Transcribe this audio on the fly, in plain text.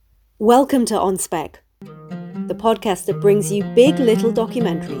Welcome to On Spec, the podcast that brings you big little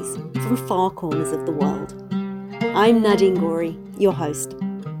documentaries from far corners of the world. I'm Nadine Gorey, your host.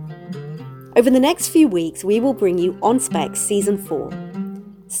 Over the next few weeks, we will bring you On Spec Season 4,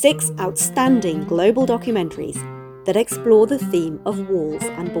 6 outstanding global documentaries that explore the theme of walls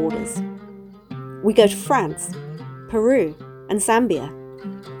and borders. We go to France, Peru and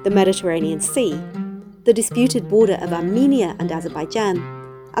Zambia, the Mediterranean Sea, the disputed border of Armenia and Azerbaijan,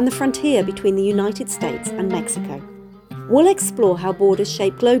 and the frontier between the United States and Mexico. We'll explore how borders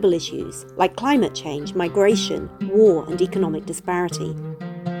shape global issues like climate change, migration, war, and economic disparity.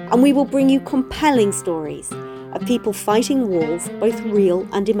 And we will bring you compelling stories of people fighting walls, both real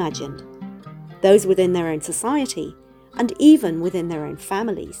and imagined, those within their own society, and even within their own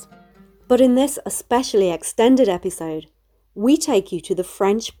families. But in this especially extended episode, we take you to the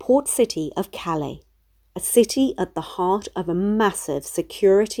French port city of Calais, a city at the heart of a massive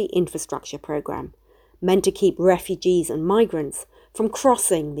security infrastructure program meant to keep refugees and migrants from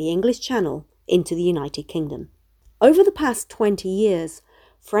crossing the English Channel into the United Kingdom. Over the past 20 years,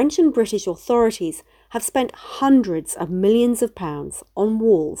 French and British authorities have spent hundreds of millions of pounds on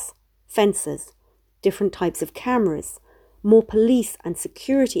walls, fences, different types of cameras, more police and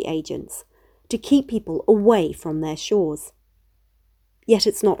security agents to keep people away from their shores. Yet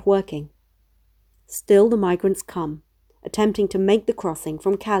it's not working. Still, the migrants come, attempting to make the crossing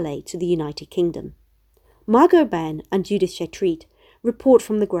from Calais to the United Kingdom. Margot Ben and Judith Chetrit report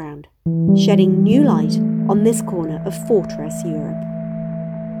from the ground, shedding new light on this corner of Fortress Europe.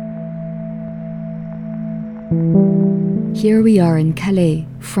 Here we are in Calais,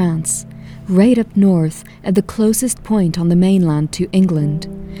 France, right up north at the closest point on the mainland to England.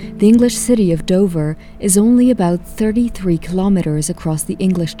 The English city of Dover is only about 33 kilometres across the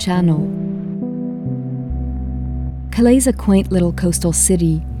English Channel. Calais is a quaint little coastal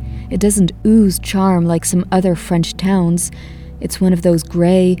city. It doesn't ooze charm like some other French towns. It's one of those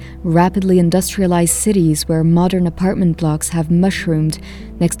grey, rapidly industrialised cities where modern apartment blocks have mushroomed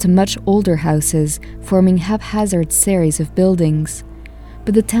next to much older houses, forming haphazard series of buildings.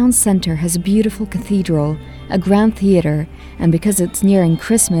 But the town centre has a beautiful cathedral, a grand theatre, and because it's nearing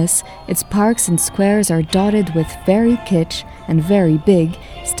Christmas, its parks and squares are dotted with very kitsch and very big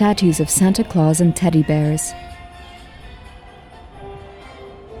statues of Santa Claus and teddy bears.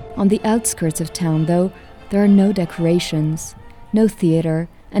 On the outskirts of town, though, there are no decorations, no theatre,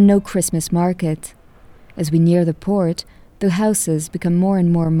 and no Christmas market. As we near the port, the houses become more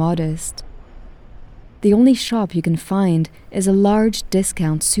and more modest. The only shop you can find is a large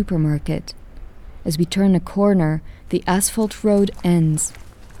discount supermarket. As we turn a corner, the asphalt road ends.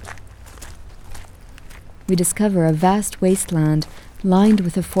 We discover a vast wasteland lined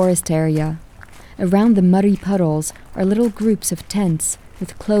with a forest area. Around the muddy puddles are little groups of tents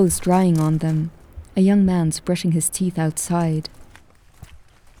with clothes drying on them. A young man's brushing his teeth outside.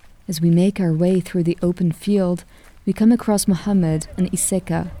 As we make our way through the open field, we come across Mohammed and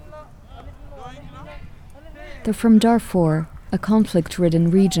Iseka. They're from Darfur, a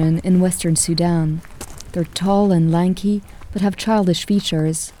conflict-ridden region in western Sudan. They're tall and lanky, but have childish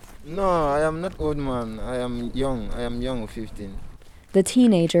features. No, I am not old man. I am young, 15. The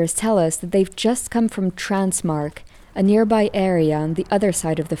teenagers tell us that they've just come from Transmark, a nearby area on the other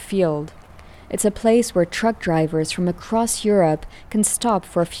side of the field. It's a place where truck drivers from across Europe can stop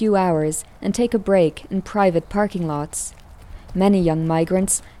for a few hours and take a break in private parking lots. Many young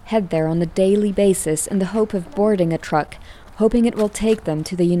migrants head there on a daily basis in the hope of boarding a truck, hoping it will take them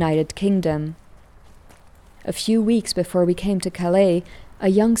to the United Kingdom. A few weeks before we came to Calais, a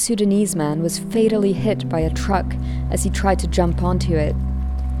young Sudanese man was fatally hit by a truck as he tried to jump onto it.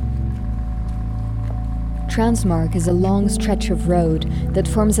 Transmark is a long stretch of road that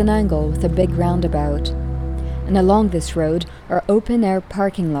forms an angle with a big roundabout. And along this road are open-air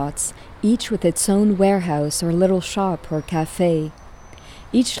parking lots, each with its own warehouse or little shop or cafe.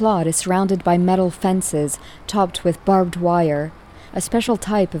 Each lot is surrounded by metal fences topped with barbed wire, a special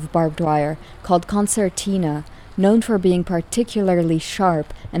type of barbed wire called concertina, known for being particularly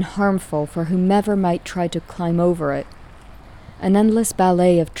sharp and harmful for whomever might try to climb over it. An endless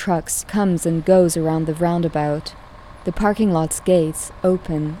ballet of trucks comes and goes around the roundabout. The parking lot's gates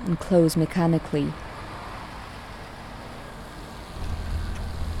open and close mechanically.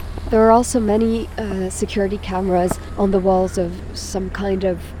 There are also many security cameras on the walls of some kind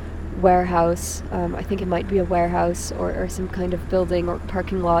of warehouse. I think it might be a warehouse or some kind of building or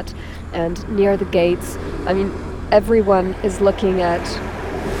parking lot. And near the gates, everyone is looking at...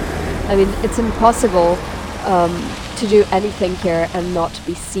 it's impossible to do anything here and not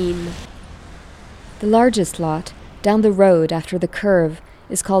be seen. The largest lot, down the road after the curve,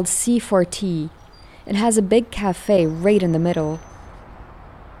 is called C4T. It has a big cafe right in the middle.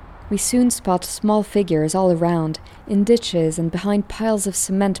 We soon spot small figures all around, in ditches and behind piles of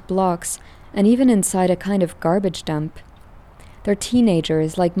cement blocks, and even inside a kind of garbage dump. They're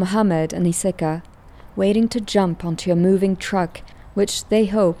teenagers like Mohammed and Isika, waiting to jump onto a moving truck, which they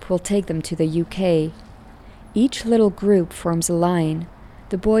hope will take them to the UK. Each little group forms a line.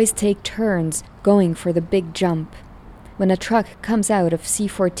 The boys take turns going for the big jump. When a truck comes out of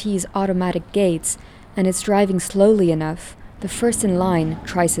C4T's automatic gates and it's driving slowly enough, the first in line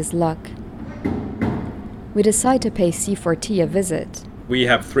tries his luck. We decide to pay C4T a visit. We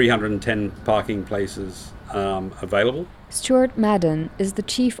have 310 parking places available. Stuart Madden is the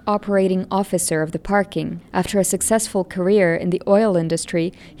Chief Operating Officer of the parking. After a successful career in the oil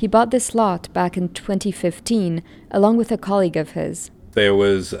industry, he bought this lot back in 2015, along with a colleague of his. There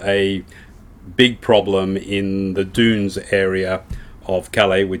was a big problem in the dunes area of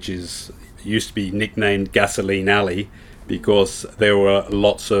Calais, which used to be nicknamed Gasoline Alley, because there were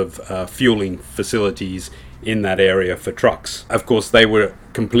lots of fueling facilities in that area for trucks. Of course, they were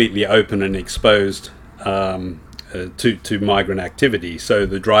completely open and exposed to migrant activity. So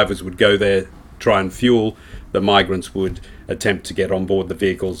the drivers would go there, try and fuel. The migrants would attempt to get on board the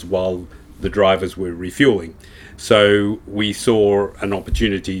vehicles while the drivers were refueling. So we saw an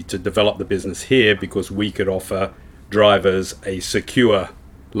opportunity to develop the business here because we could offer drivers a secure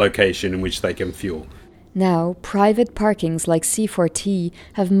location in which they can fuel. Now, private parkings like C4T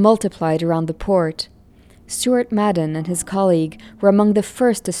have multiplied around the port. Stuart Madden and his colleague were among the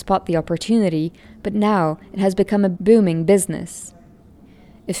first to spot the opportunity, but now it has become a booming business.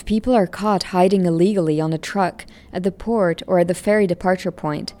 If people are caught hiding illegally on a truck, at the port or at the ferry departure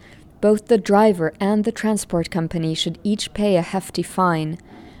point, both the driver and the transport company should each pay a hefty fine,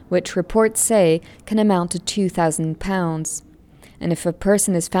 which reports say can amount to £2,000. And if a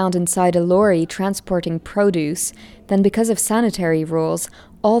person is found inside a lorry transporting produce, then because of sanitary rules,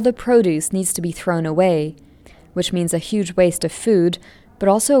 all the produce needs to be thrown away, which means a huge waste of food, but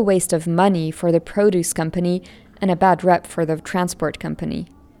also a waste of money for the produce company and a bad rep for the transport company.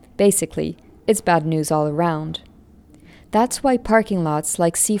 Basically, it's bad news all around. That's why parking lots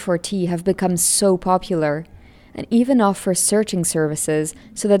like C4T have become so popular, and even offer searching services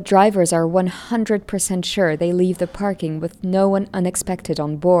so that drivers are 100% sure they leave the parking with no one unexpected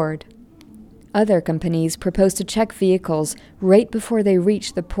on board. Other companies propose to check vehicles right before they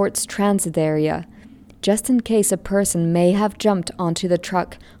reach the port's transit area, just in case a person may have jumped onto the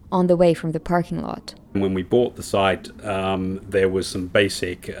truck on the way from the parking lot. When we bought the site, there was some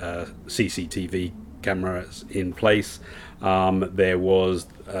basic CCTV cameras in place. There was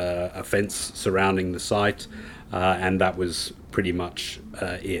a fence surrounding the site, and that was pretty much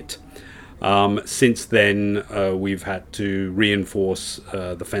it. Since then, we've had to reinforce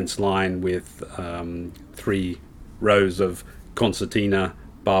the fence line with 3 rows of concertina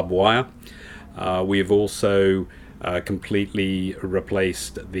barbed wire. We've also completely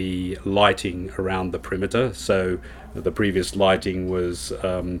replaced the lighting around the perimeter. So the previous lighting was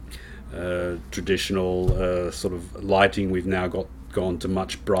traditional sort of lighting. We've now gone to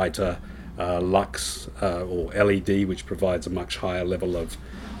much brighter lux or LED, which provides a much higher level of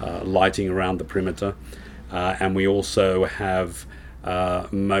lighting around the perimeter. And we also have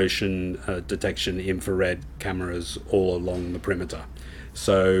motion detection infrared cameras all along the perimeter.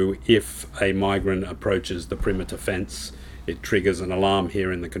 So if a migrant approaches the perimeter fence, it triggers an alarm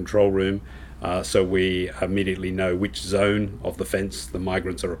here in the control room. So we immediately know which zone of the fence the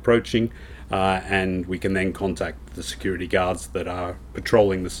migrants are approaching, and we can then contact the security guards that are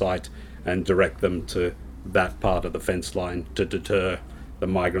patrolling the site and direct them to that part of the fence line to deter the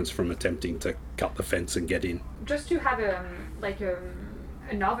migrants from attempting to cut the fence and get in. Just to have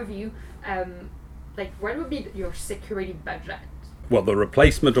an overview, what would be your security budget? Well, the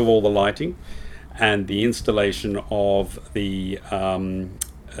replacement of all the lighting and the installation of the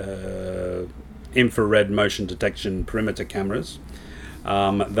infrared motion detection perimeter cameras.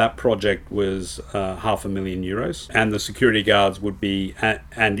 That project was €500,000, and the security guards would be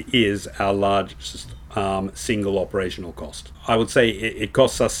and is our largest single operational cost. I would say it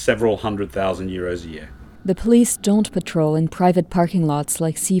costs us several €100,000 a year. The police don't patrol in private parking lots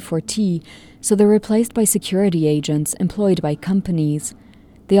like C4T, so they're replaced by security agents employed by companies.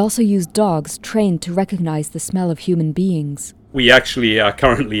 They also use dogs trained to recognize the smell of human beings. We actually are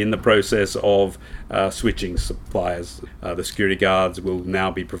currently in the process of switching suppliers. The security guards will now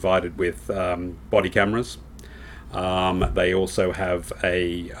be provided with body cameras. They also have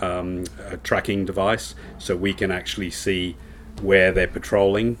a tracking device, so we can actually see where they're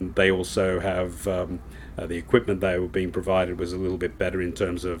patrolling. They also have The equipment they were being provided was a little bit better in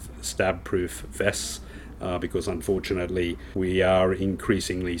terms of stab-proof vests, because unfortunately we are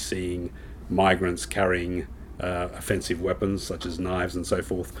increasingly seeing migrants carrying offensive weapons such as knives and so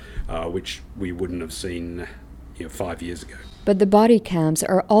forth, which we wouldn't have seen 5 years ago. But the body cams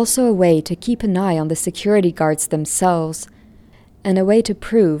are also a way to keep an eye on the security guards themselves, and a way to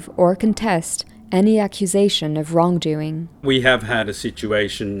prove or contest any accusation of wrongdoing. We have had a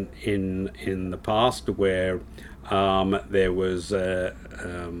situation in the past where there was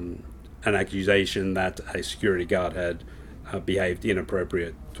an accusation that a security guard had behaved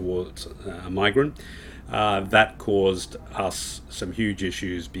inappropriate towards a migrant. That caused us some huge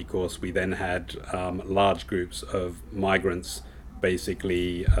issues, because we then had large groups of migrants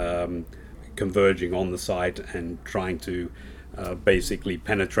basically converging on the site and trying to basically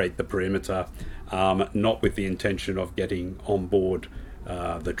penetrate the perimeter, not with the intention of getting on board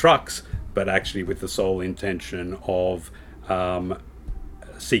the trucks, but actually with the sole intention of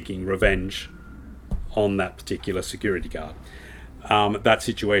seeking revenge on that particular security guard. That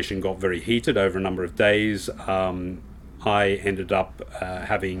situation got very heated over a number of days. I ended up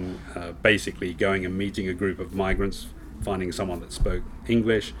having basically going and meeting a group of migrants, finding someone that spoke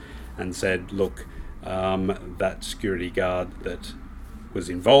English, and said, look, that security guard that was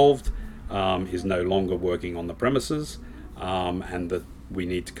involved is no longer working on the premises, and that we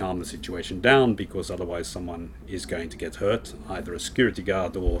need to calm the situation down, because otherwise someone is going to get hurt, either a security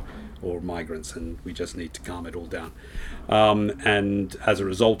guard or migrants, and we just need to calm it all down. And as a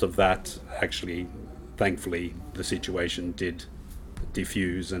result of that, actually, thankfully, the situation did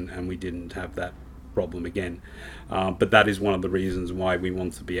diffuse, and we didn't have that problem again. But that is one of the reasons why we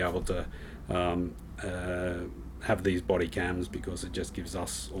want to be able to have these body cams, because it just gives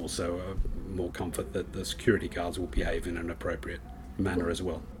us also more comfort that the security guards will behave in an appropriate manner as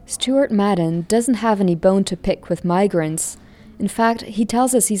well. Stuart Madden doesn't have any bone to pick with migrants. In fact, he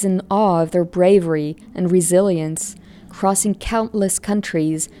tells us he's in awe of their bravery and resilience, crossing countless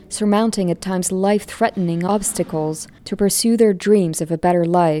countries, surmounting at times life-threatening obstacles to pursue their dreams of a better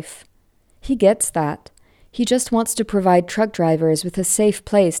life. He gets that. He just wants to provide truck drivers with a safe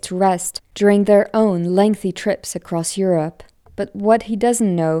place to rest during their own lengthy trips across Europe. But what he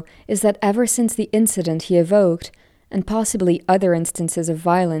doesn't know is that ever since the incident he evoked, and possibly other instances of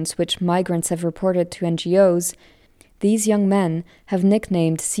violence which migrants have reported to NGOs, these young men have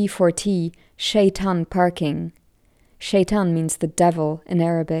nicknamed C4T Shaitan Parking. Shaitan means the devil in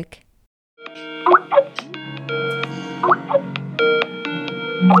Arabic.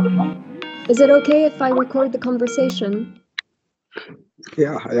 Is it okay if I record the conversation?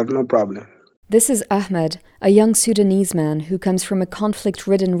 Yeah, I have no problem. This is Ahmed, a young Sudanese man who comes from a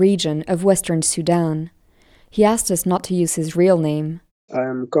conflict-ridden region of Western Sudan. He asked us not to use his real name. I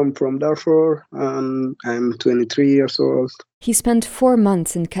come from Darfur, and I'm 23 years old. He spent 4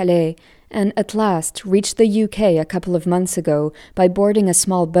 months in Calais and at last reached the UK a couple of months ago by boarding a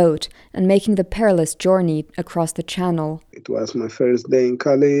small boat and making the perilous journey across the Channel. It was my first day in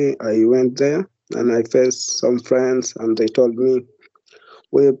Calais. I went there and I faced some friends, and they told me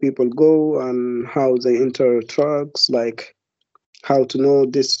where people go and how they enter trucks, like how to know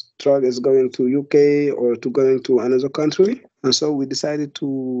this truck is going to UK or to going to another country. And so we decided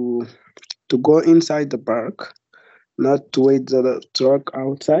to go inside the park, not to wait the truck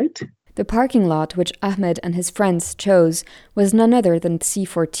outside. The parking lot which Ahmed and his friends chose was none other than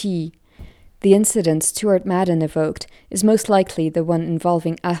C4T. The incident Stuart Madden evoked is most likely the one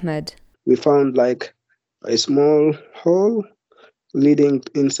involving Ahmed. We found like a small hole leading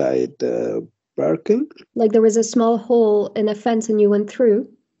inside the parking. Like there was a small hole in a fence and you went through?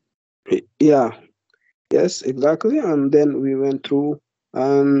 Yeah. Yes, exactly. And then we went through,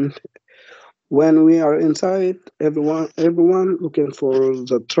 and when we are inside, everyone looking for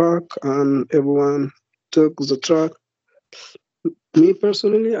the truck, and everyone took the truck. Me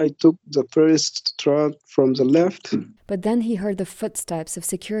personally, I took the first truck from the left. But then he heard the footsteps of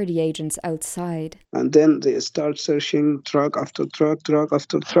security agents outside. And then they start searching truck after truck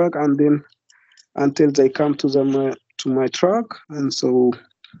after truck, and then until they come to my truck. And so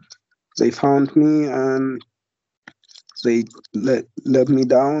they found me and they let me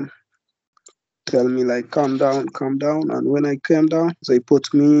down, tell me like, calm down. And when I came down, they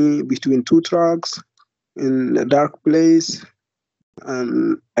put me between two trucks in a dark place.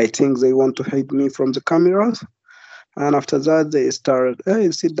 And I think they want to hide me from the cameras. And after that, they started,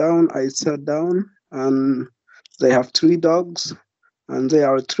 hey, sit down. I sat down, and they have 3 dogs, and they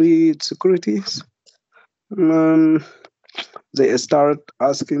are 3 securities. They start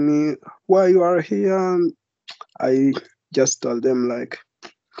asking me why you are here. And I just told them like,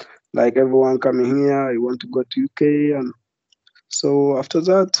 like everyone coming here, I want to go to UK. And so after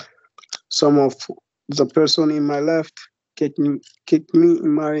that, some of the person in my left kicked me in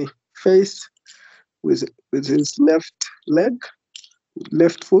my face with his left leg,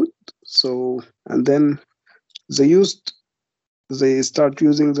 left foot. So, and then they start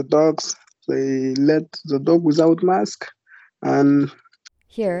using the dogs. They let the dog without mask. And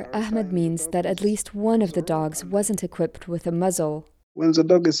Here, Ahmed means that at least one of the dogs wasn't equipped with a muzzle. when the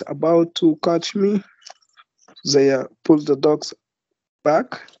dog is about to catch me, they pull the dogs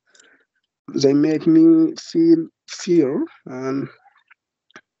back. They make me feel fear, and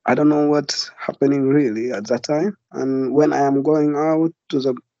I don't know what's happening really at that time. And when I am going out to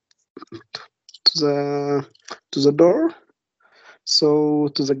the door, so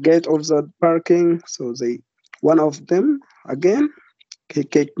to the gate of the parking, so one of them again, he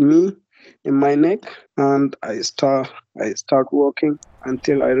kicked me in my neck, and I start walking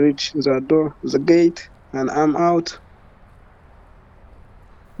until I reach the door, the gate, and I'm out.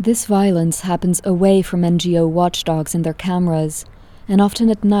 This violence happens away from NGO watchdogs and their cameras, and often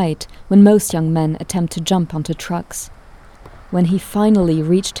at night when most young men attempt to jump onto trucks. When he finally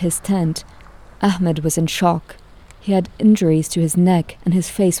reached his tent, Ahmed was in shock. He had injuries to his neck and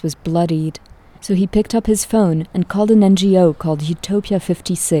his face was bloodied. So he picked up his phone and called an NGO called Utopia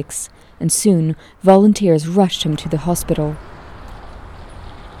 56, and soon volunteers rushed him to the hospital.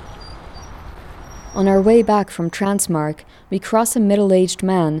 On our way back from Transmark, we cross a middle-aged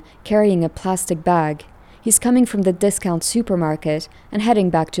man carrying a plastic bag. He's coming from the discount supermarket and heading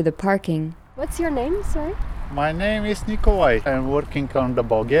back to the parking. What's your name, sorry? My name is Nikolai. I'm working on the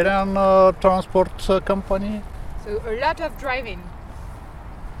Bulgarian transport company. So a lot of driving.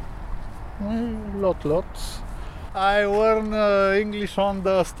 Lots. I learn English on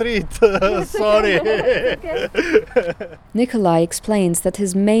the street. Sorry. Nikolai explains that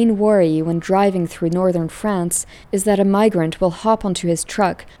his main worry when driving through northern France is that a migrant will hop onto his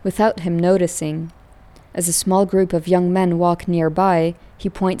truck without him noticing. As a small group of young men walk nearby, he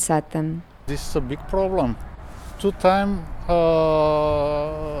points at them. This is a big problem. 2 times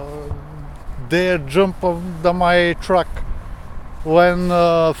they jump on my truck. When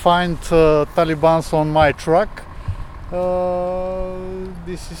find Taliban's on my truck,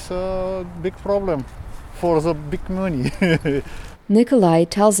 this is a big problem for the big money. Nikolai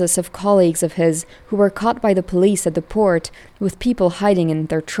tells us of colleagues of his who were caught by the police at the port with people hiding in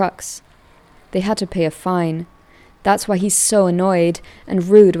their trucks. They had to pay a fine. That's why he's so annoyed and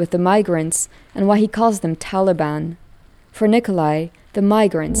rude with the migrants, and why he calls them Taliban. For Nikolai, the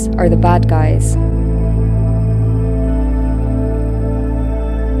migrants are the bad guys.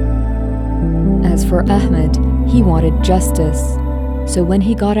 As for Ahmed, he wanted justice. So when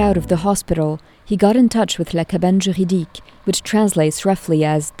he got out of the hospital, he got in touch with La Cabane Juridique, which translates roughly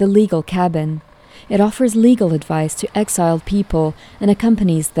as the legal cabin. It offers legal advice to exiled people and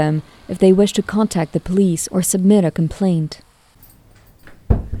accompanies them if they wish to contact the police or submit a complaint.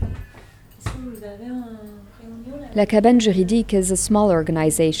 La Cabane Juridique is a small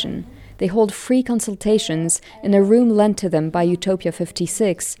organization. They hold free consultations in a room lent to them by Utopia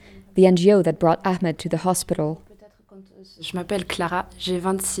 56, the NGO that brought Ahmed to the hospital. Je m'appelle Clara, j'ai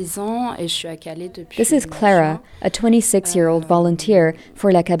 26 ans et je suis à Calais depuis. This is Clara, a 26-year-old volunteer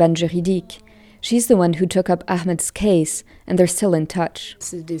for La Cabane Juridique. She's the one who took up Ahmed's case, and they're still in touch.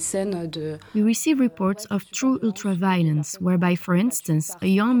 We receive reports of true ultra-violence, whereby, for instance, a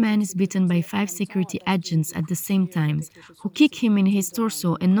young man is beaten by 5 security agents at the same time, who kick him in his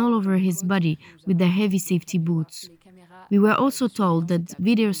torso and all over his body with their heavy safety boots. We were also told that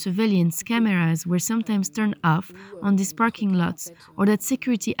video surveillance cameras were sometimes turned off on these parking lots, or that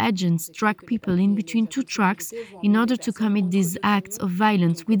security agents drag people in between 2 trucks in order to commit these acts of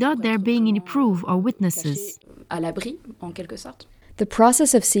violence without there being any proof or witnesses. The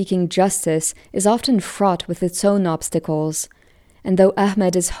process of seeking justice is often fraught with its own obstacles. And though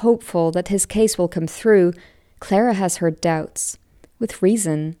Ahmed is hopeful that his case will come through, Clara has her doubts. With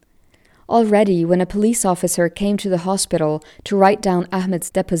reason. Already, when a police officer came to the hospital to write down Ahmed's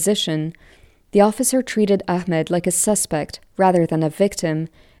deposition, the officer treated Ahmed like a suspect rather than a victim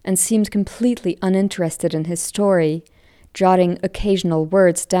and seemed completely uninterested in his story, jotting occasional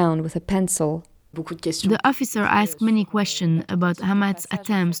words down with a pencil. The officer asked many questions about Ahmad's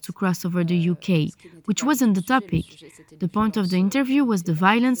attempts to cross over the UK, which wasn't the topic. The point of the interview was the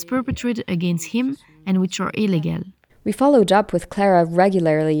violence perpetrated against him and which are illegal. We followed up with Clara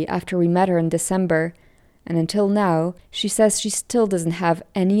regularly after we met her in December, and until now, she says she still doesn't have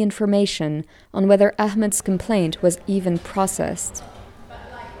any information on whether Ahmed's complaint was even processed.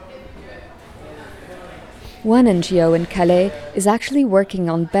 One NGO in Calais is actually working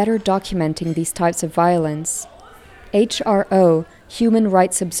on better documenting these types of violence. HRO, Human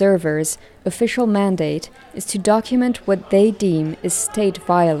Rights Observer's official mandate is to document what they deem is state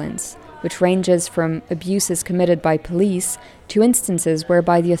violence, which ranges from abuses committed by police to instances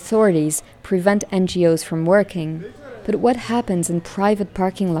whereby the authorities prevent NGOs from working. But what happens in private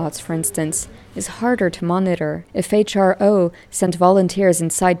parking lots, for instance, is harder to monitor. If HRO sent volunteers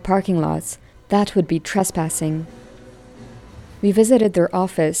inside parking lots, that would be trespassing. We visited their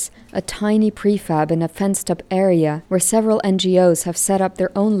office, a tiny prefab in a fenced-up area where several NGOs have set up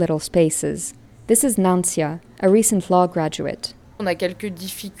their own little spaces. This is Nancia, a recent law graduate.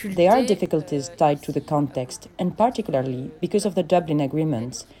 There are difficulties tied to the context, and particularly because of the Dublin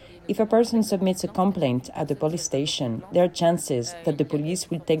Agreement. If a person submits a complaint at the police station, there are chances that the police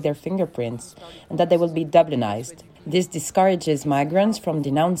will take their fingerprints and that they will be Dublinized. This discourages migrants from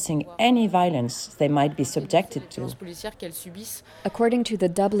denouncing any violence they might be subjected to. According to the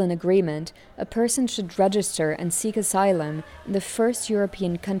Dublin Agreement, a person should register and seek asylum in the first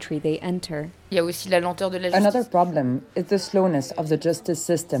European country they enter. Another problem is the slowness of the justice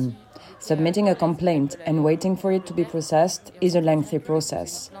system. Submitting a complaint and waiting for it to be processed is a lengthy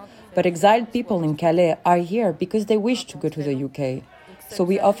process. But exiled people in Calais are here because they wish to go to the UK. So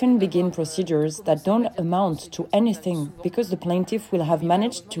we often begin procedures that don't amount to anything because the plaintiff will have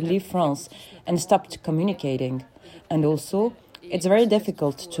managed to leave France and stopped communicating. And also, it's very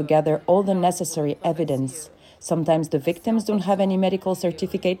difficult to gather all the necessary evidence. Sometimes the victims don't have any medical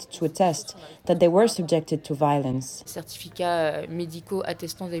certificate to attest that they were subjected to violence. Certificats médicaux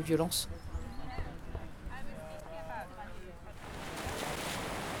attestant des violences.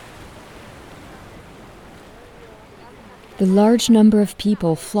 The large number of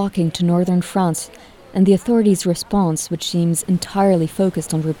people flocking to northern France and the authorities' response, which seems entirely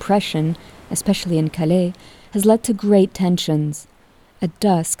focused on repression, especially in Calais, has led to great tensions. At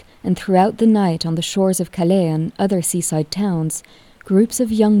dusk and throughout the night on the shores of Calais and other seaside towns, groups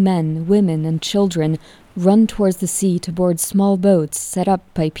of young men, women and children run towards the sea to board small boats set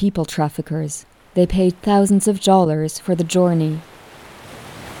up by people traffickers. They paid thousands of dollars for the journey.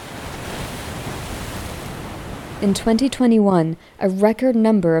 In 2021, a record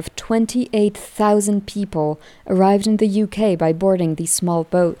number of 28,000 people arrived in the UK by boarding these small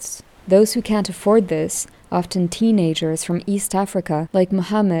boats. Those who can't afford this, often teenagers from East Africa like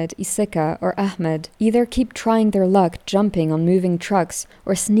Mohammed, Isika or Ahmed, either keep trying their luck jumping on moving trucks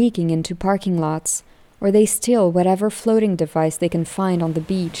or sneaking into parking lots, or they steal whatever floating device they can find on the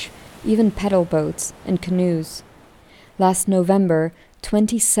beach, even pedal boats and canoes. Last November,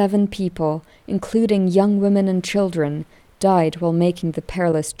 27 people, including young women and children, died while making the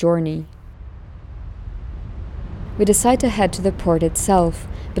perilous journey. We decide to head to the port itself,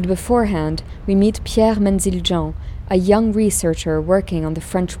 but beforehand we meet Pierre Menziljean, a young researcher working on the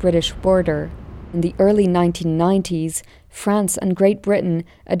French-British border. In the early 1990s, France and Great Britain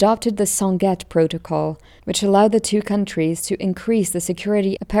adopted the Sanguette Protocol, which allowed the two countries to increase the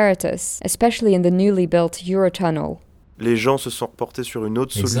security apparatus, especially in the newly built Eurotunnel.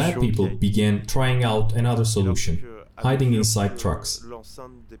 Exiled people began trying out another solution, hiding inside trucks.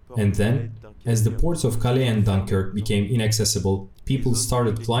 And then, as the ports of Calais and Dunkirk became inaccessible, people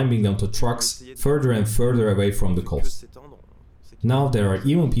started climbing onto trucks further and further away from the coast. Now there are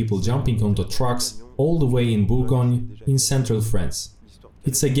even people jumping onto trucks all the way in Bourgogne, in central France.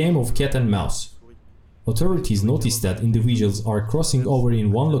 It's a game of cat and mouse. Authorities notice that individuals are crossing over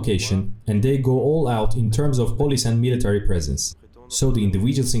in one location and they go all out in terms of police and military presence. So the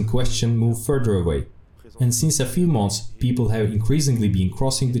individuals in question move further away. And since a few months, people have increasingly been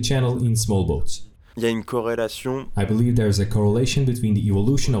crossing the channel in small boats. I believe there is a correlation between the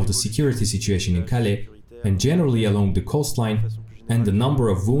evolution of the security situation in Calais and generally along the coastline and the number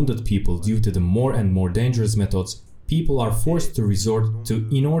of wounded people due to the more and more dangerous methods people are forced to resort to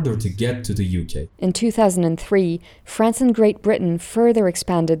in order to get to the UK. In 2003, France and Great Britain further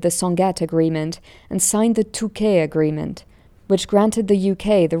expanded the Sanguette Agreement and signed the Touquet Agreement, which granted the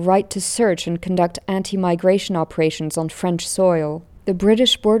UK the right to search and conduct anti-migration operations on French soil. The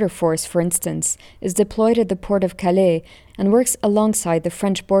British Border Force, for instance, is deployed at the port of Calais and works alongside the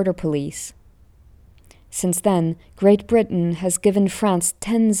French Border Police. Since then, Great Britain has given France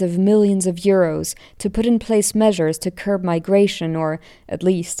tens of millions of euros to put in place measures to curb migration or, at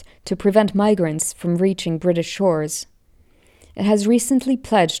least, to prevent migrants from reaching British shores. It has recently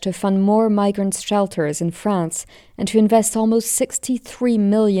pledged to fund more migrant shelters in France and to invest almost 63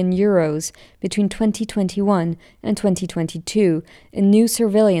 million euros between 2021 and 2022 in new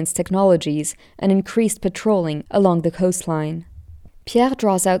surveillance technologies and increased patrolling along the coastline. Pierre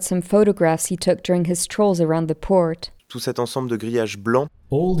draws out some photographs he took during his strolls around the port. Tout cet ensemble de grillages blancs.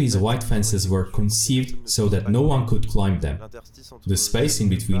 All these white fences were conceived so that no one could climb them. The space in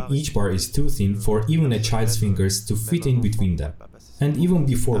between each bar is too thin for even a child's fingers to fit in between them. And even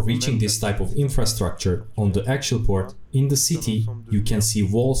before reaching this type of infrastructure on the actual port, in the city, you can see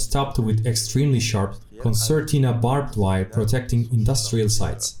walls topped with extremely sharp concertina barbed wire protecting industrial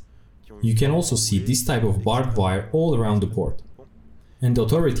sites. You can also see this type of barbed wire all around the port. And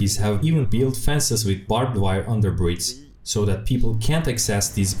authorities have even built fences with barbed wire underbridges so that people can't access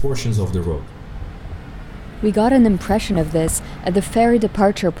these portions of the road. We got an impression of this at the ferry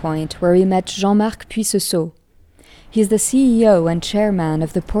departure point where we met Jean-Marc Puissesseau. He's the CEO and chairman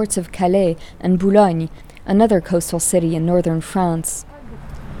of the ports of Calais and Boulogne, another coastal city in northern France.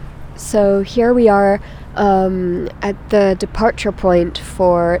 So here we are at the departure point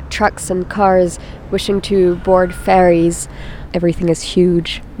for trucks and cars wishing to board ferries. Everything is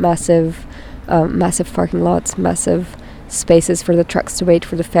huge, massive parking lots, massive spaces for the trucks to wait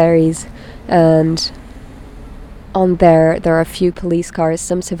for the ferries. And on there are a few police cars,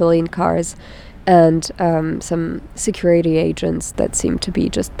 some civilian cars, and some security agents that seem to be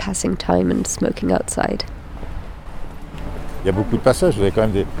just passing time and smoking outside. Every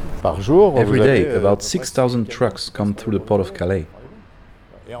day, about 6,000 trucks come through the port of Calais.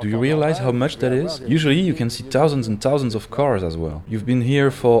 Do you realize how much that is? Usually you can see thousands and thousands of cars as well. You've been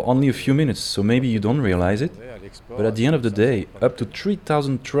here for only a few minutes, so maybe you don't realize it. But at the end of the day, up to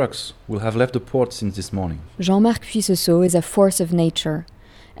 3,000 trucks will have left the port since this morning. Jean-Marc Puissesseau is a force of nature.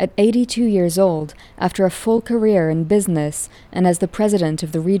 At 82 years old, after a full career in business and as the president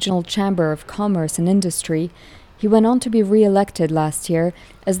of the Regional Chamber of Commerce and Industry, he went on to be re-elected last year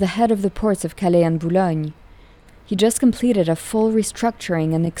as the head of the ports of Calais and Boulogne. He just completed a full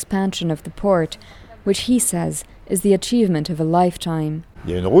restructuring and expansion of the port, which he says is the achievement of a lifetime.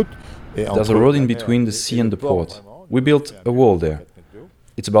 There's a road in between the sea and the port. We built a wall there.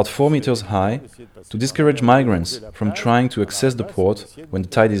 It's about 4 meters high to discourage migrants from trying to access the port when the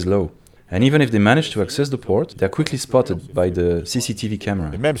tide is low. And even if they manage to access the port, they're quickly spotted by the CCTV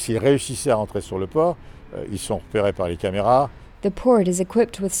camera. The port is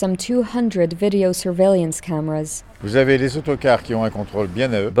equipped with some 200 video surveillance cameras. Buses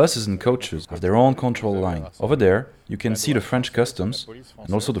and coaches have their own control line. Over there, you can see the French customs,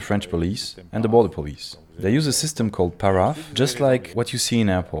 and also the French police, and the border police. They use a system called PARAF, just like what you see in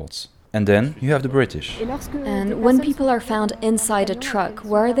airports. And then you have the British. And when people are found inside a truck,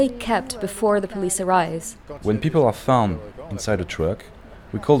 where are they kept before the police arrives? When people are found inside a truck,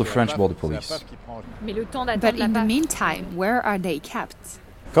 we call the French border police. But in the meantime, where are they kept?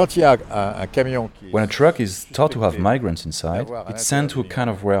 When a truck is thought to have migrants inside, it's sent to a kind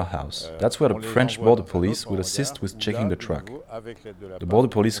of warehouse. That's where the French border police will assist with checking the truck. The border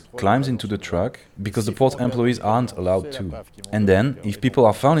police climbs into the truck because the port employees aren't allowed to. And then, if people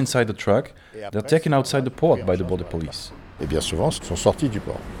are found inside the truck, they're taken outside the port by the border police.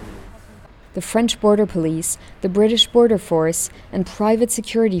 The French border police, the British border force, and private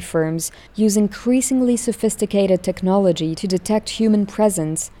security firms use increasingly sophisticated technology to detect human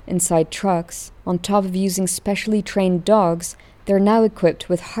presence inside trucks. On top of using specially trained dogs, they're now equipped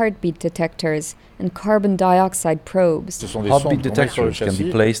with heartbeat detectors and carbon dioxide probes. Heartbeat detectors can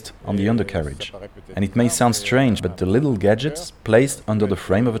be placed on the undercarriage. And it may sound strange, but the little gadgets placed under the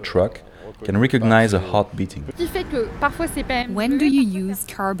frame of a truck can recognize a heart beating. When do you use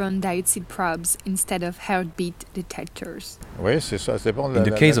carbon dioxide probes instead of heartbeat detectors? In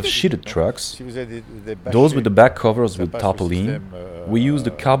the case of sheeted trucks, those with the back covers with tarpaulin, we use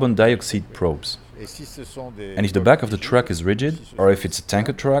the carbon dioxide probes. And if the back of the truck is rigid, or if it's a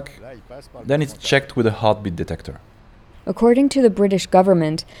tanker truck, then it's checked with a heartbeat detector. According to the British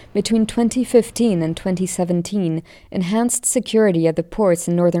government, between 2015 and 2017, enhanced security at the ports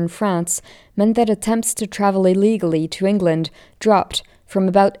in northern France meant that attempts to travel illegally to England dropped from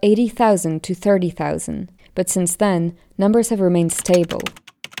about 80,000 to 30,000. But since then, numbers have remained stable.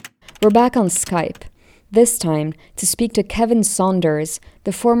 We're back on Skype, this time to speak to Kevin Saunders,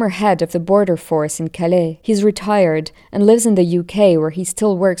 the former head of the border force in Calais. He's retired and lives in the UK, where he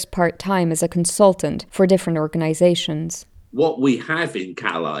still works part-time as a consultant for different organisations. What we have in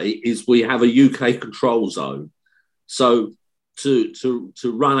Calais is we have a UK control zone. So to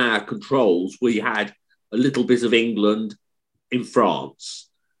run our controls, we had a little bit of England in France,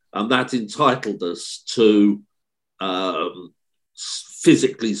 and that entitled us to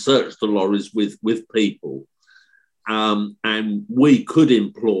physically search the lorries with people. And we could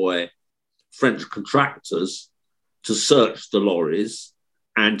employ French contractors to search the lorries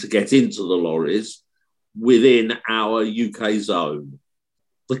and to get into the lorries, within our UK zone.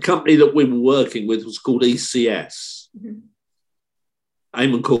 The company that we were working with was called ECS,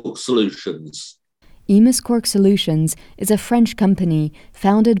 Eamonn Cork Solutions. EMIS Cork Solutions is a French company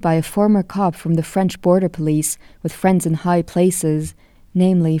founded by a former cop from the French border police with friends in high places,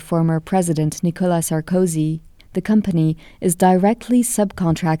 namely former President Nicolas Sarkozy. The company is directly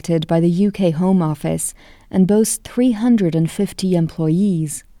subcontracted by the UK Home Office and boasts 350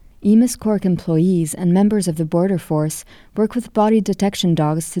 employees. EMIS Cork employees and members of the border force work with body detection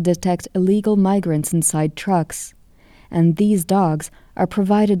dogs to detect illegal migrants inside trucks. And these dogs are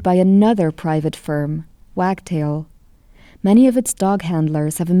provided by another private firm, Wagtail. Many of its dog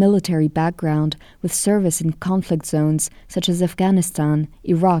handlers have a military background with service in conflict zones such as Afghanistan,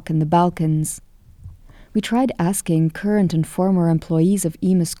 Iraq and the Balkans. We tried asking current and former employees of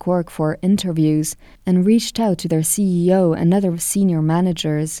EMIS Cork for interviews and reached out to their CEO and other senior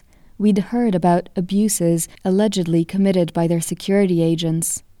managers. We'd heard about abuses allegedly committed by their security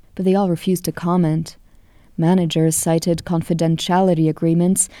agents, but they all refused to comment. Managers cited confidentiality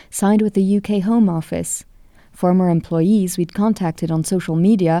agreements signed with the UK Home Office. Former employees we'd contacted on social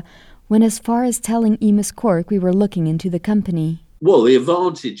media went as far as telling EMIS Cork we were looking into the company. Well, the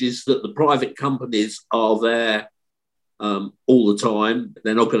advantage is that the private companies are there all the time.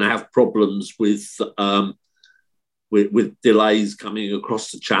 They're not going to have problems with delays coming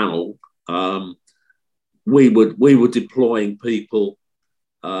across the channel. We were deploying people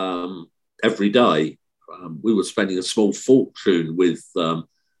every day. We were spending a small fortune with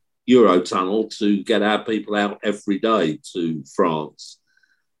Eurotunnel to get our people out every day to France.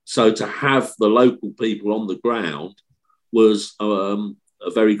 So to have the local people on the ground was a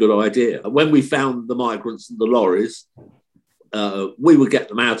very good idea. When we found the migrants in the lorries, we would get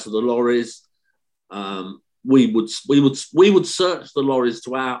them out of the lorries. We would search the lorries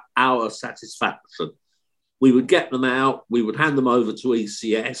to our satisfaction. We would get them out. We would hand them over to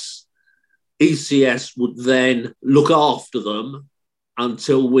ECS. ECS would then look after them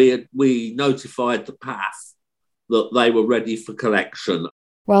until we notified the PAF that they were ready for collection.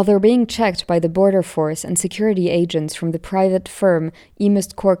 While they're being checked by the border force and security agents from the private firm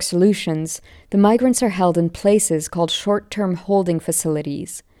EMIS Cork Solutions, the migrants are held in places called short-term holding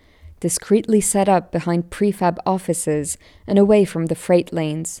facilities, discreetly set up behind prefab offices and away from the freight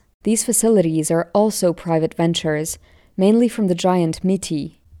lanes. These facilities are also private ventures, mainly from the giant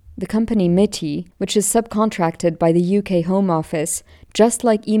MITI. The company MITI, which is subcontracted by the UK Home Office, just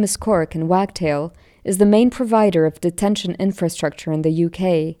like EMIS Cork and Wagtail, is the main provider of detention infrastructure in the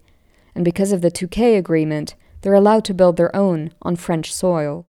UK, and because of the Touquet Agreement, they're allowed to build their own on French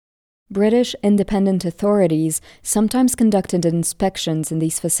soil. British independent authorities sometimes conducted inspections in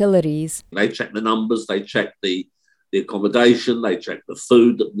these facilities. They checked the numbers, they checked the accommodation, they checked the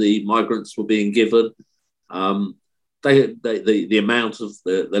food that the migrants were being given, the amount of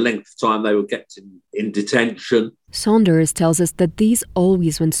the length of time they were kept in detention. Saunders tells us that these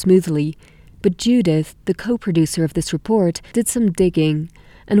always went smoothly, but Judith, the co-producer of this report, did some digging,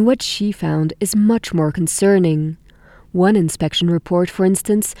 and what she found is much more concerning. One inspection report, for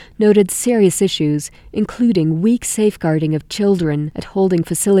instance, noted serious issues, including weak safeguarding of children at holding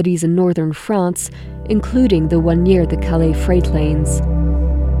facilities in northern France, including the one near the Calais freight lanes.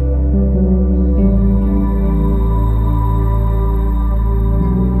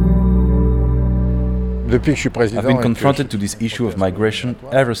 I've been confronted to this issue of migration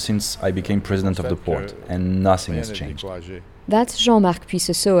ever since I became president of the port, and nothing has changed. That's Jean-Marc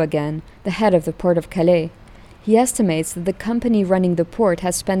Puissesseau again, the head of the Port of Calais. He estimates that the company running the port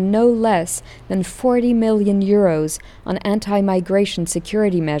has spent no less than 40 million euros on anti-migration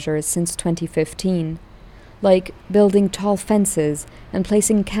security measures since 2015, like building tall fences and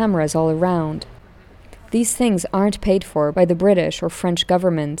placing cameras all around. These things aren't paid for by the British or French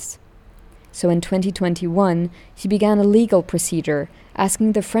governments. So in 2021, he began a legal procedure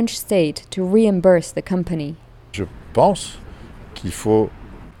asking the French state to reimburse the company.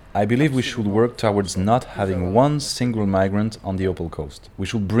 I believe we should work towards not having one single migrant on the Opal Coast. We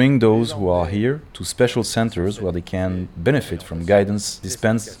should bring those who are here to special centers where they can benefit from guidance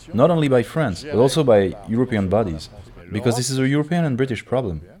dispensed not only by France, but also by European bodies. Because this is a European and British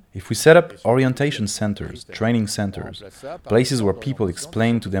problem. If we set up orientation centers, training centers, places where people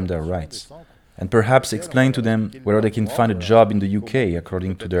explain to them their rights, and perhaps explain to them whether they can find a job in the UK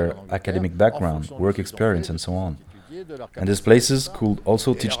according to their academic background, work experience and so on. And these places could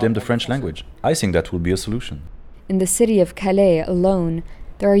also teach them the French language. I think that would be a solution. In the city of Calais alone,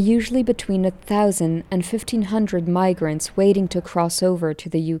 there are usually between 1,000 and 1,500 migrants waiting to cross over to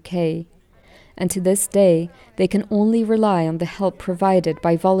the UK. and to this day, they can only rely on the help provided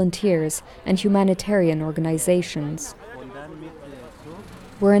by volunteers and humanitarian organizations.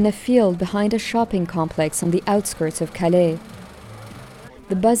 We're in a field behind a shopping complex on the outskirts of Calais.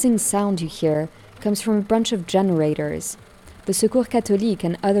 The buzzing sound you hear comes from a bunch of generators. The Secours Catholique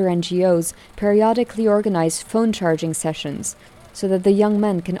and other NGOs periodically organize phone charging sessions so that the young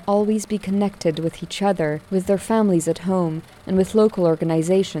men can always be connected with each other, with their families at home, and with local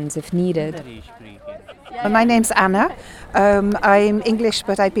organizations if needed. My name's Anna. I'm English,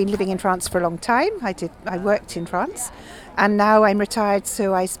 but I've been living in France for a long time. I worked in France, and now I'm retired,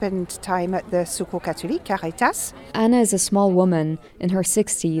 so I spend time at the Secours Catholique, Caritas. Anna is a small woman in her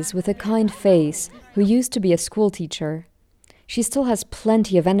 60s with a kind face who used to be a school teacher. She still has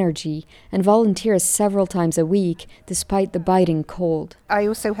plenty of energy and volunteers several times a week, despite the biting cold. I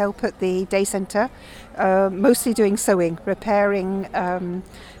also help at the day centre, mostly doing sewing, repairing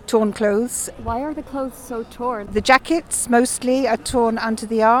torn clothes. Why are the clothes so torn? The jackets mostly are torn under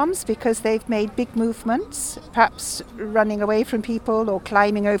the arms because they've made big movements, perhaps running away from people or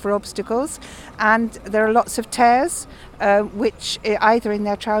climbing over obstacles. And there are lots of tears, which either in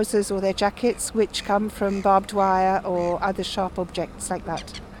their trousers or their jackets, which come from barbed wire or other sharp objects like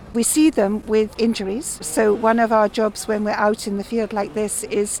that. We see them with injuries, so one of our jobs when we're out in the field like this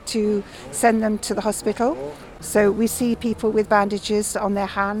is to send them to the hospital. So we see people with bandages on their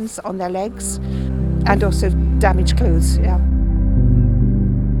hands, on their legs, and also damaged clothes. Yeah.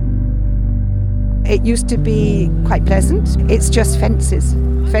 It used to be quite pleasant. It's just fences,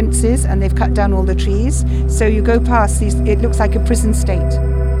 and they've cut down all the trees. So you go past these, it looks like a prison state.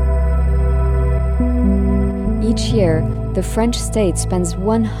 Each year, the French state spends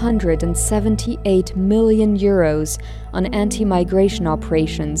 178 million euros on anti-migration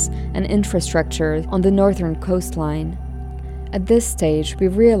operations and infrastructure on the northern coastline. At this stage, we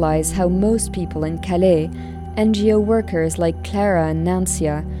realize how most people in Calais, NGO workers like Clara and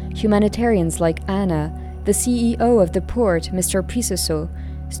Nancia, humanitarians like Anna, the CEO of the port, Mr. Prissoso,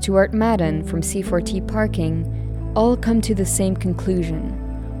 Stuart Madden from C4T Parking, all come to the same conclusion.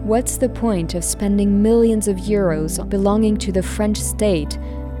 What's the point of spending millions of euros belonging to the French state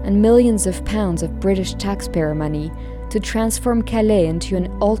and millions of pounds of British taxpayer money to transform Calais into an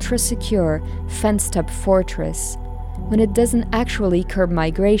ultra-secure, fenced-up fortress, when it doesn't actually curb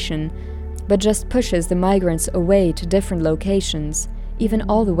migration, but just pushes the migrants away to different locations, even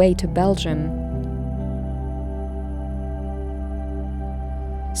all the way to Belgium?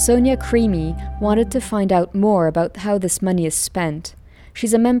 Sonia Creamy wanted to find out more about how this money is spent.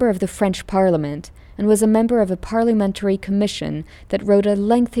 She's a member of the French Parliament and was a member of a parliamentary commission that wrote a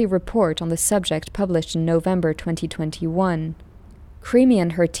lengthy report on the subject published in November 2021. Creamy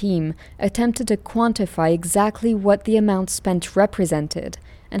and her team attempted to quantify exactly what the amount spent represented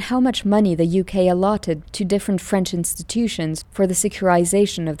and how much money the UK allotted to different French institutions for the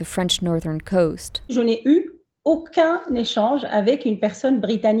securization of the French northern coast. I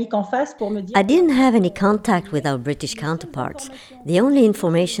didn't have any contact with our British counterparts. The only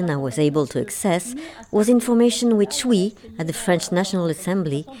information I was able to access was information which we, at the French National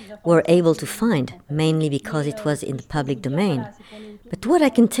Assembly, were able to find, mainly because it was in the public domain. But what I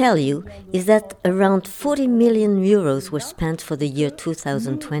can tell you is that around 40 million euros were spent for the year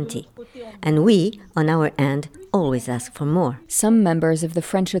 2020. And we, on our end, always ask for more. Some members of the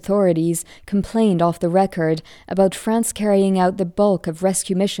French authorities complained off the record about France carrying out the bulk of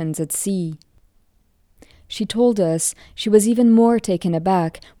rescue missions at sea. She told us she was even more taken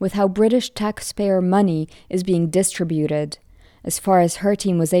aback with how British taxpayer money is being distributed. As far as her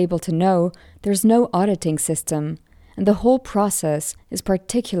team was able to know, there's no auditing system, and the whole process is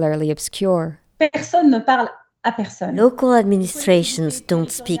particularly obscure. Local administrations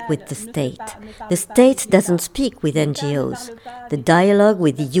don't speak with the state. The state doesn't speak with NGOs. The dialogue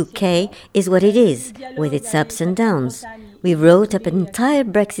with the UK is what it is, with its ups and downs. We wrote up an entire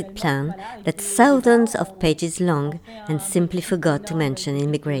Brexit plan that's thousands of pages long and simply forgot to mention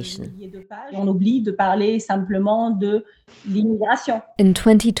immigration. In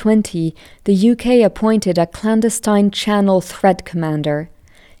 2020, the UK appointed a clandestine channel threat commander.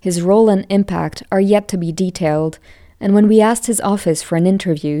 His role and impact are yet to be detailed, and when we asked his office for an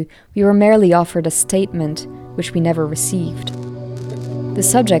interview, we were merely offered a statement, which we never received. The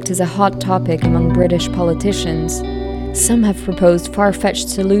subject is a hot topic among British politicians. Some have proposed far-fetched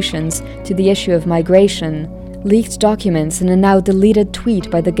solutions to the issue of migration. Leaked documents and a now deleted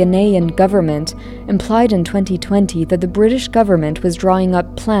tweet by the Ghanaian government implied in 2020 that the British government was drawing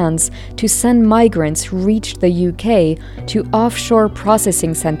up plans to send migrants who reached the UK to offshore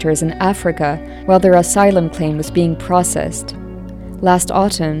processing centres in Africa while their asylum claim was being processed. Last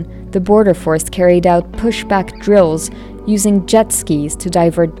autumn, the border force carried out pushback drills using jet skis to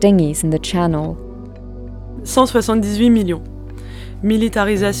divert dinghies in the channel. 178 millions.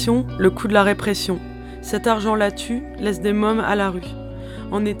 Militarisation, le coût de la répression. Cet argent-là tue, laisse des mômes à la rue.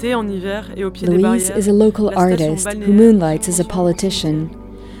 En été, en hiver et au pied des Louise barrières. is a local artist who moonlights as a politician.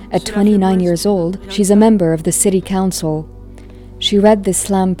 At 29 years old, she's a member of the city council. She read this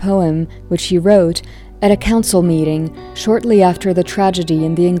slam poem, which she wrote, at a council meeting shortly after the tragedy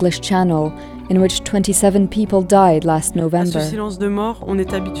in the English Channel, in which 27 people died last À ce November. silence de mort, on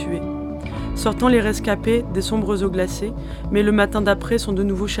est habitué. Sortant les rescapés des sombres eaux glacées, mais le matin d'après sont de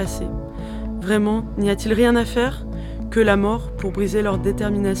nouveau chassés. Vraiment, n'y a-t-il rien à faire que la mort pour briser leur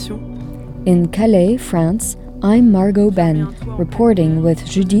détermination? In Calais, France, I'm Margot Ben, reporting with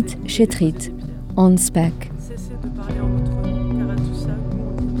Judith Chetrit on Spec. Cessez de parler en notre nom, car à tout ça,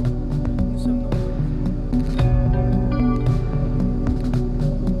 nous sommes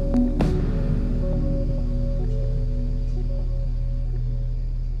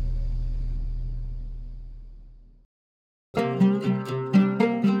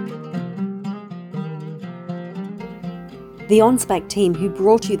The OnSpec team who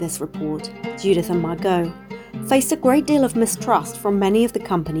brought you this report, Judith and Margot, faced a great deal of mistrust from many of the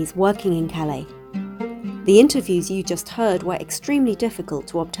companies working in Calais. The interviews you just heard were extremely difficult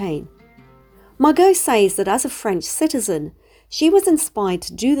to obtain. Margot says that as a French citizen, she was inspired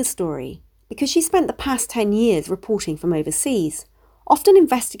to do the story because she spent the past 10 years reporting from overseas, often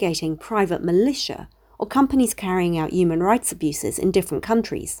investigating private militia or companies carrying out human rights abuses in different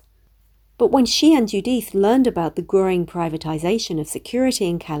countries. But when she and Judith learned about the growing privatisation of security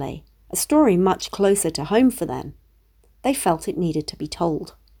in Calais, a story much closer to home for them, they felt it needed to be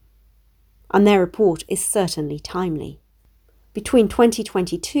told. And their report is certainly timely. Between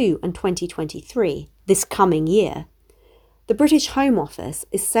 2022 and 2023, this coming year, the British Home Office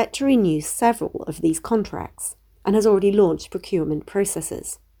is set to renew several of these contracts and has already launched procurement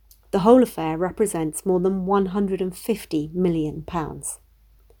processes. The whole affair represents more than £150 million.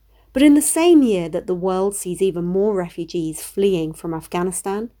 But in the same year that the world sees even more refugees fleeing from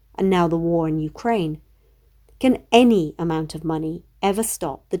Afghanistan and now the war in Ukraine, can any amount of money ever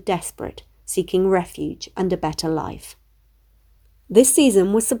stop the desperate seeking refuge and a better life? This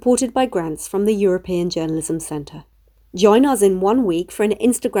season was supported by grants from the European Journalism Centre. Join us in 1 week for an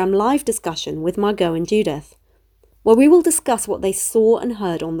Instagram live discussion with Margot and Judith, where we will discuss what they saw and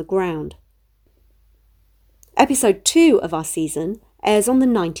heard on the ground. Episode 2 of our season airs on the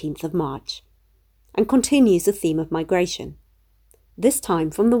 19th of March and continues the theme of migration, this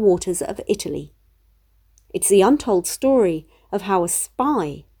time from the waters of Italy. It's the untold story of how a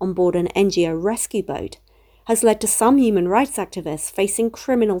spy on board an NGO rescue boat has led to some human rights activists facing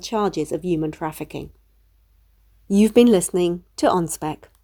criminal charges of human trafficking. You've been listening to OnSpec.